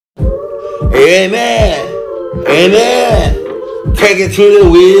Amen. Amen. Take it to the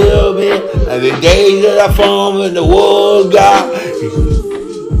wheel, man. Every day that I form in the world, God.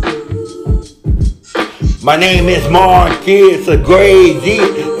 My name is Marcus, a great G.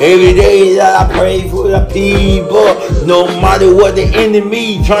 Every day that I pray for the people, no matter what the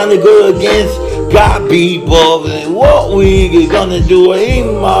enemy trying to go against God people, and what we gonna do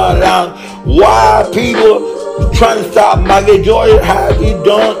in my life. Why people trying to stop Michael Jordan? How he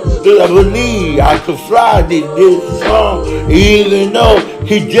done? I believe I could fly this song, even though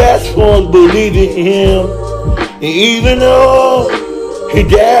he just won't believe in him, and even though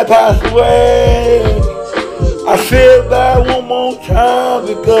his dad passed away. I feel bad one more time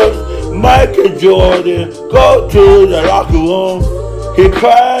because Michael Jordan go to the locker room. He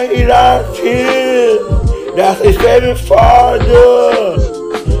cried out tears. That's his favorite father.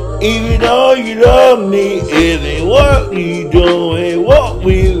 Even though you love me, even what you doing, what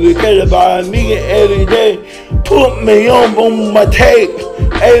we care about me every day. Put me on my tape,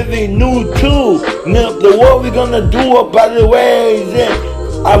 every new tool. Now, what we gonna do about the ways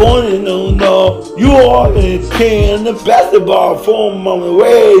I want to know, you are the king of the basketball form on the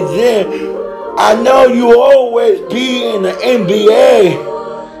ways in. I know you always be in the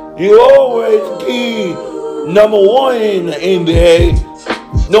NBA. You always be #1 in the NBA.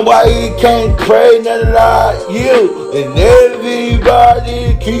 Nobody can pray nothing like you. And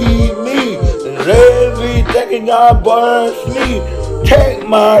everybody keep me. And everything God burns me. Take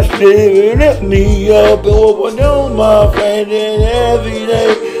my spirit, lift me up, and open on my friend, and every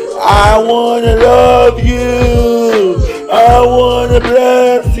day I wanna love you, I wanna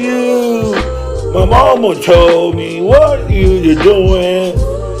bless you. My mama told me, what you doing?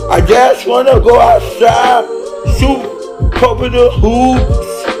 I just wanna go outside, shoot couple of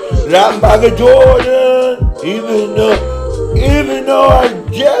hoops, like Michael Jordan, even though I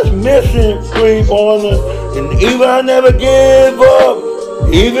just missing 3-pointers, and even I never give up,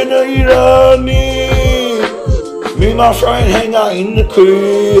 even though you love me. Me and my friend hang out in the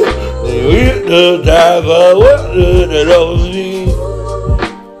crib, and we the driver, what the love me.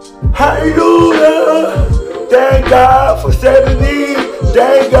 Hallelujah, thank God for saving me,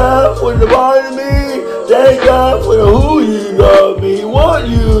 thank God for dividing me, thank God for who you love me, what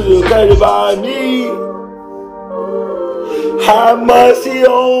you care about me. Have mercy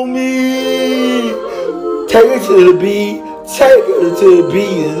on me. Take it to the beat. Take it to the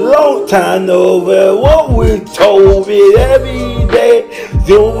beat. Long time over. What we told me every day.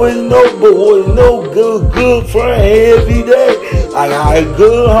 There was no good friend every day. I got a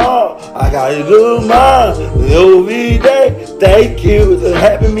good heart. I got a good mind. Every day. Thank you for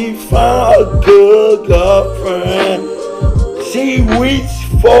helping me find a good girlfriend. She reached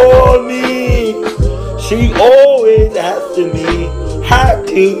for me. She always asking me, how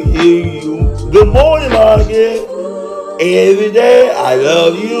do you? Good morning, Margaret. Every day I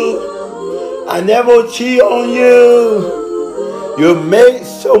love you. I never cheat on you. You make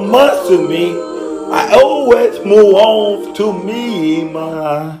so much of me. I always move on to me,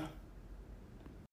 my